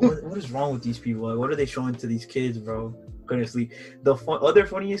like, bro, what is wrong with these people? Like, what are they showing to these kids, bro? Couldn't sleep. The other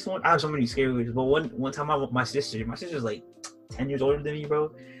funniest one, I have so many scary ones, but one time my sister's like 10 years older than me,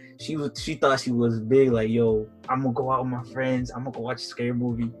 bro. She thought she was big, like, yo, I'm gonna go out with my friends, I'm gonna go watch a scary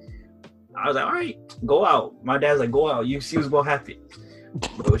movie. I was like, all right, go out. My dad's like, go out. You see what's gonna happen.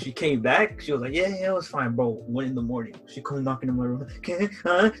 Bro, she came back. She was like, yeah, it was fine, bro. 1 a.m. She comes knocking in my room. Can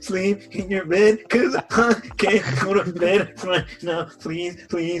I sleep in your bed? Cause I can't go to bed right now. Please.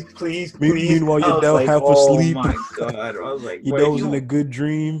 Meanwhile, your I was dad like, half oh asleep. my god. I was like, Your dad was in a good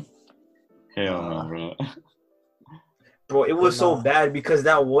dream. Hell no, bro. bro, it was so Nah. bad because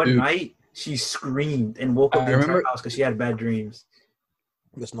that one Dude. night she screamed and woke up I the entire remember- house because she had bad dreams.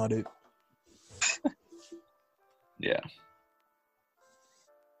 That's not it. Yeah.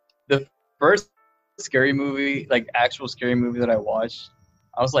 The first scary movie, like actual scary movie that I watched,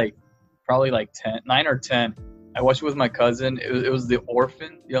 I was like probably like 9 or 10. I watched it with my cousin. It was The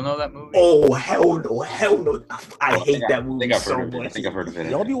Orphan. You all know that movie? Oh hell no, hell no! I hate that I movie think I've so heard of it. I much. think I've heard of it.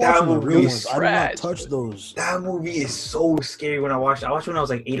 Y'all be That watching the movie real is ones. I do not trash, touch those. That movie is so scary. When I watched it when I was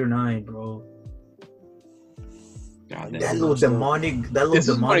like 8 or 9, bro. God That damn. little demonic, This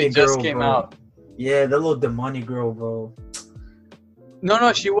is when it demonic girl, just came bro. out. Yeah, that little demonic girl, bro.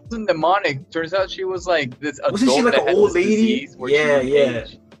 No, she wasn't demonic. Turns out she was like this adult Wasn't she like that an had old this lady? disease where Yeah, she yeah.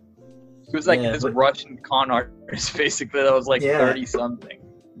 aged. She was like Yeah, this but- Russian con artist, basically, that was like Yeah. 30 something.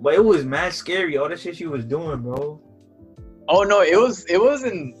 But it was mad scary. All that shit she was doing, bro. Oh no, it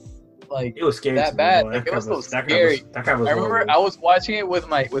wasn't like It was scary. that to me, bad. bro. Like, it was so that scary. That guy was. I remember horrible. I was watching it with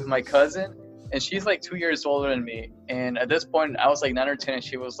my cousin, and she's like 2 years older than me. And at this point, I was like 9 or 10, and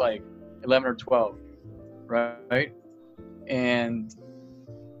she was like 11 or 12, right? And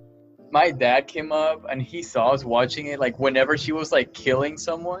my dad came up, and he saw us watching it. Like whenever she was like killing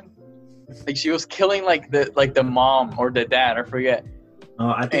someone, like she was killing like the mom or the dad, I forget.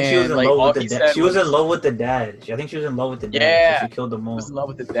 I think she was And, in like, love all with the he dad. said She was was- in love with the dad. I think she was in love with the dad. Yeah. So she killed them I all. was in love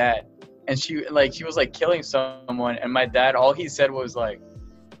with the dad, and she was like killing someone, and my dad, all he said was like,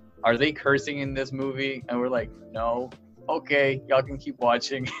 "Are they cursing in this movie?" And we're like, "No." Okay, y'all can keep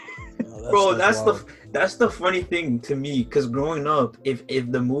watching. No, Bro, wild. that's the funny thing to me, because growing up, if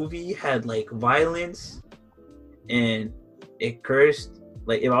the movie had like violence and it cursed,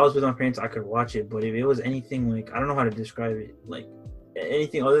 like if I was with my parents, I could watch it. But if it was anything like, I don't know how to describe it, like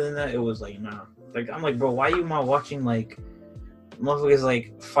anything other than that, it was like nah. Like I'm like, bro, why you not watching like motherfuckers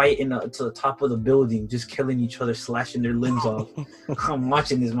like fighting to the top of the building, just killing each other, slashing their limbs off? I'm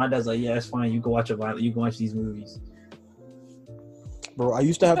watching this. My dad's like, yeah, it's fine. You can watch you can watch these movies. Bro, I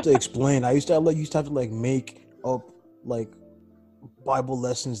used to have to explain. I used to have to like make up like Bible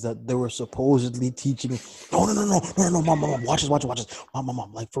lessons that they were supposedly teaching. No, mom, watch this,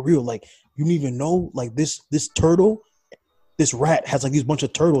 mom, like for real, like you don't even know, like this turtle, this rat has like these bunch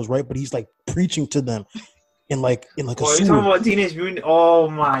of turtles, right? But he's like preaching to them in like a Oh, you talking sewer. about Teenage Mutant? Oh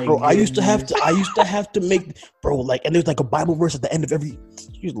my! Bro, I used to goodness. have to make, bro, like, and there's like a Bible verse at the end of every.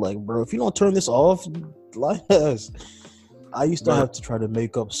 She's like, bro, if you don't turn this off, like us. I used to Bro. have to try to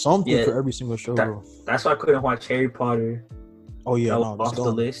make up something Yeah, for every single show, bro. That's why I couldn't watch Harry Potter. Oh yeah, That no, was it's off the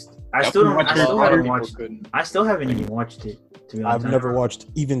gone. list. I Yep. still don't. Watch I Harry still Potter. haven't People watched. couldn't. I still haven't even watched it. To be honest, I've never watched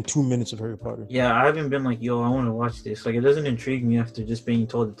even 2 minutes of Harry Potter. Yeah, I haven't been like, yo, I want to watch this. Like, it doesn't intrigue me after just being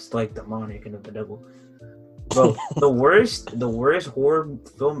told it's like demonic and of the devil. Bro, the worst horror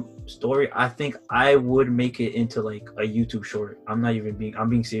film story. I think I would make it into like a YouTube short. I'm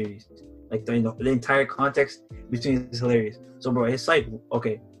being serious. Like the entire context between is hilarious. So, bro, it's like,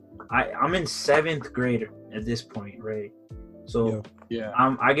 okay, I'm in 7th grade at this point, right? So Yeah.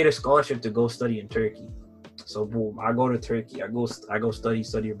 I get a scholarship to go study in Turkey. So boom, I go to Turkey. I go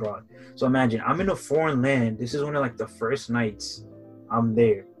study abroad. So imagine I'm in a foreign land. This is one of like the first nights I'm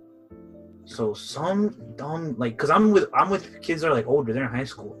there. So some dumb like, cause I'm with kids that are like older. They're in high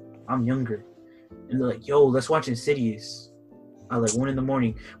school. I'm younger, and they're like, "Yo, let's watch Insidious." I like 1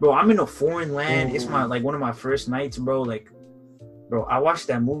 a.m. Bro, I'm in a foreign land. It's my like one of my first nights, bro. Like, bro, I watched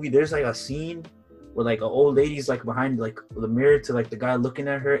that movie. There's like a scene where like an old lady's like behind like the mirror to like the guy looking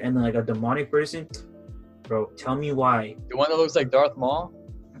at her, and then like a demonic person. Bro, tell me why. The one that looks like Darth Maul?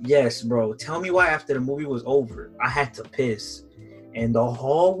 Yes, bro. Tell me why after the movie was over, I had to piss, and the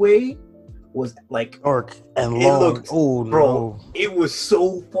hallway was like, Dark and It long. looked- Oh bro, no. it was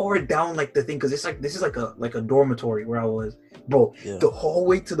so far down like the thing, because it's like this is like a dormitory where I was, bro. Yeah. The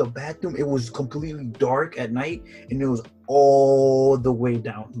hallway to the bathroom, it was completely dark at night, and it was all the way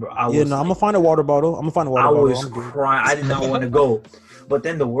down, bro. I'm gonna find a water bottle. I'm gonna find a water I bottle. was I'm good. crying. I did not want to go. But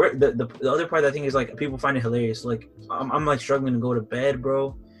then the other part I think is like people find it hilarious. Like I'm like struggling to go to bed,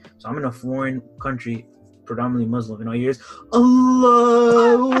 bro. So I'm in a foreign country, predominantly Muslim, and all you hear is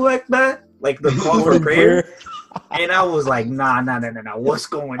Allahu Akbar, like the call for Morning prayer. And I was like, nah. What's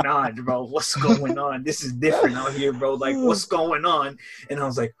going on, bro? What's going on? This is different out here, bro. Like, what's going on? And I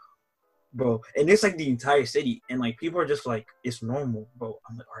was like, bro. And it's like the entire city. And like, people are just like, it's normal, bro.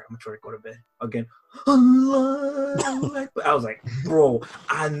 I'm like, all right, I'm gonna try to go to bed again. Allahu Akbar. I was like, bro,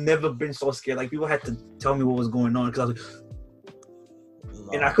 I've never been so scared. Like, people had to tell me what was going on, because I was like,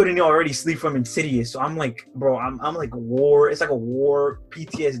 and I couldn't already sleep from Insidious. So I'm like, bro, I'm like war. It's like a war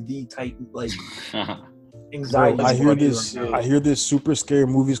PTSD type like anxiety. Bro, I hear right this. now. I hear this super scary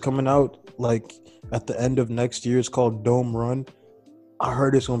movies coming out like at the end of next year. It's called Dome Run. I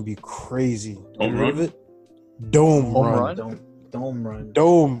heard it's gonna be crazy. Dome You heard of Run? it? Dome Home Run. Run? Don't run.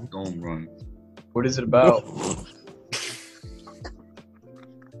 Dome. Don't run. What is it about?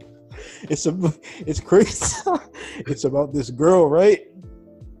 it's crazy. It's about this girl, right?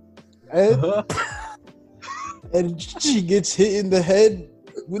 And she gets hit in the head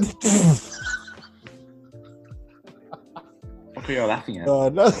with. What are you laughing at? No,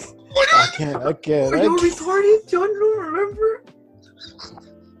 I can't. Are you retarded? John, don't remember?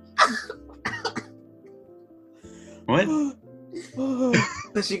 What?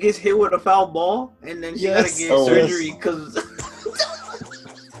 That she gets hit with a foul ball, and then she gotta Yes. get Oh, surgery because.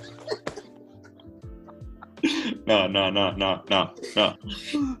 No.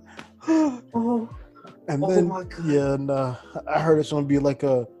 Oh, And Oh then my God. yeah, nah. I heard it's gonna be like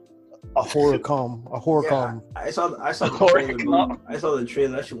a horror com. I saw the Horror trailer. com. Bro. I saw the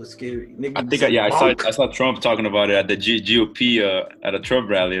trailer. That shit was scary. Nigga I think said, I "Bonk." saw Trump talking about it at the GOP at a Trump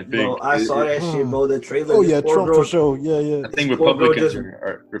rally. I think. Bro, I saw that shit, bro. The trailer. Oh this yeah, poor Trump girl, for sure. Yeah. I think This poor girl Republicans just-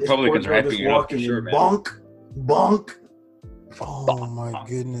 are this poor Republicans are girl hyping just it up for walking sure, in. man. Bonk. Oh my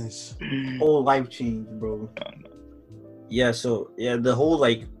goodness. Whole life change, bro. Yeah, so the whole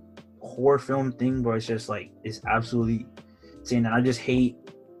like horror film thing, bro, it's just like it's absolutely insane. And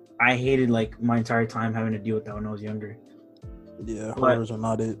I hated like my entire time having to deal with that when I was younger. Yeah, But- horrors are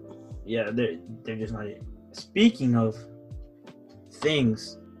not it. Yeah, they're just not it. Speaking of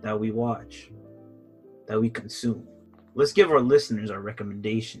things that we watch, that we consume, let's give our listeners our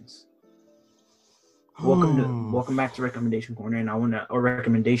recommendations. Welcome back to Recommendation Corner, and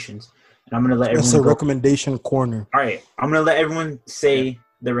recommendations, and I'm gonna let That's everyone a go. recommendation corner. All right, I'm gonna let everyone say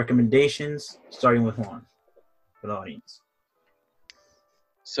their recommendations, starting with Juan for the audience.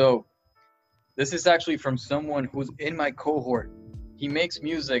 So, this is actually from someone who's in my cohort. He makes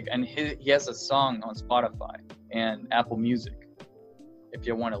music and he has a song on Spotify and Apple Music if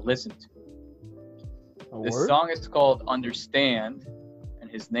you want to listen to it. A This word? song is called Understand, and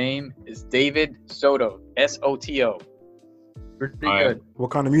his name is David Soto, Soto. Pretty Alright. good.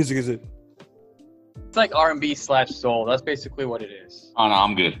 What kind of music is it? It's like R&B/soul. That's basically what it is. Oh no,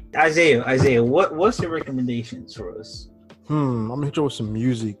 I'm good. Isaiah, what's your recommendations for us? I'm gonna hit you with some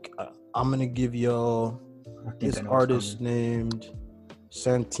music. I'm gonna give y'all I think this I know what's artist coming. named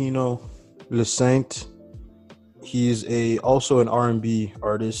Santino Saint. He's also an R&B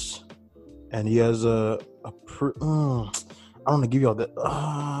artist, and he has I don't want to give y'all that.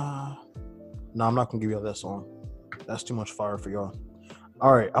 No, I'm not gonna give y'all that song. That's too much fire for y'all.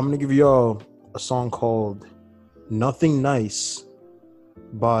 All right, I'm gonna give y'all a song called "Nothing Nice"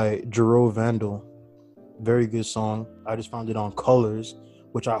 by Jero Vandal. Very good song. I just found it on Colors,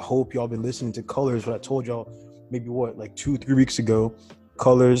 which I hope y'all been listening to Colors. But I told y'all maybe like 2-3 weeks ago,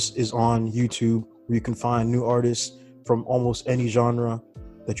 Colors is on YouTube where you can find new artists from almost any genre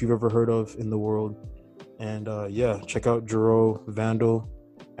that you've ever heard of in the world. And check out Jero Vandal,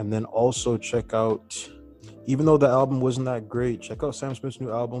 and then also check out, even though the album wasn't that great, check out Sam Smith's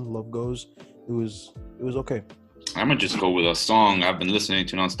new album, Love Goes. It was okay. I'm gonna just go with a song I've been listening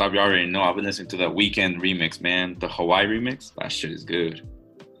to nonstop. You already know I've been listening to that Weekend remix, man. The Hawaii remix. That shit is good.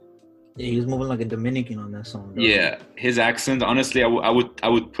 Yeah, he was moving like a Dominican on that song. Bro. Yeah, his accent. Honestly, I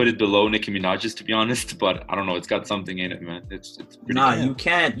would put it below Nicki Minaj's, to be honest. But I don't know. It's got something in it, man. It's pretty. Nah, good.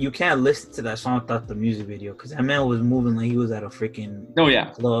 you can't listen to that song without the music video, because that man was moving like he was at a freaking No,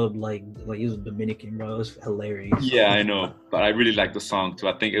 yeah, club, like he was Dominican, bro. It was hilarious. yeah, I know. But I really like the song too.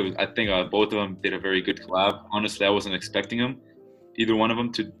 I think both of them did a very good collab. Honestly, I wasn't expecting either one of them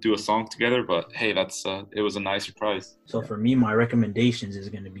to do a song together. But hey, it was a nice surprise. So for me, my recommendations is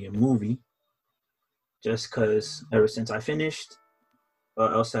going to be a movie, just because ever since I finished,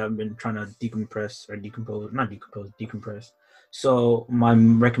 else I've been trying to decompress. So my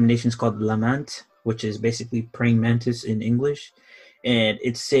recommendation is called Lament, which is basically praying mantis in English, and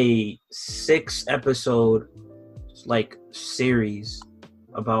it's a 6-episode like series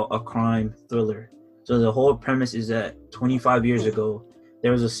about a crime thriller. So the whole premise is that 25 years ago,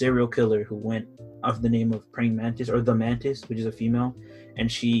 there was a serial killer who went off the name of Praying Mantis, or the Mantis, which is a female,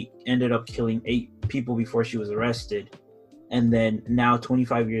 and she ended up killing 8 people before she was arrested. And then now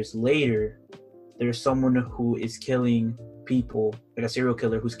 25 years later, there's someone who is killing people, like a serial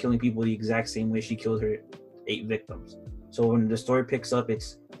killer who's killing people the exact same way she killed her 8 victims. So when the story picks up,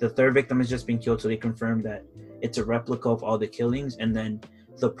 it's the 3rd victim has just been killed, so they confirm that it's a replica of all the killings, and then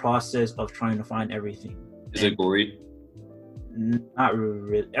the process of trying to find everything. Is it gory? Not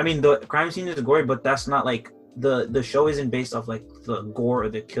really. I mean, the crime scene is gory, but that's not like the show isn't based off like the gore or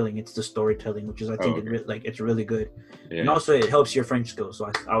the killing. It's the storytelling, which is I think it's really good. Yeah. And also it helps your French skills. So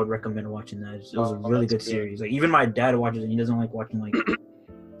I would recommend watching that. It was a really good series. Like even my dad watches it. And he doesn't like watching like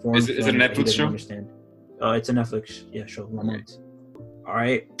foreign. Is it a films that he Netflix doesn't show? Understand. It's a Netflix show. Lamont. All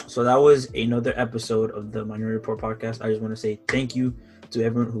right. So that was another episode of the Minority Report podcast. I just want to say thank you to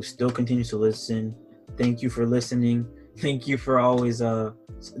everyone who still continues to listen. Thank you for listening. Thank you for always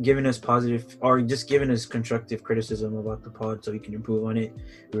giving us positive or just giving us constructive criticism about the pod so we can improve on it.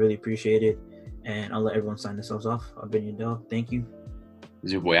 We really appreciate it. And I'll let everyone sign themselves off. I've been your dog. Thank you. This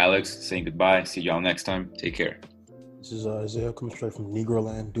is your boy Alex saying goodbye. See y'all next time. Take care. This is Isaiah coming straight from Negro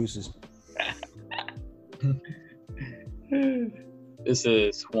Land. Deuces. This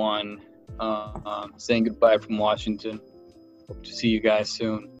is Juan saying goodbye from Washington. Hope to see you guys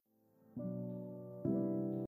soon.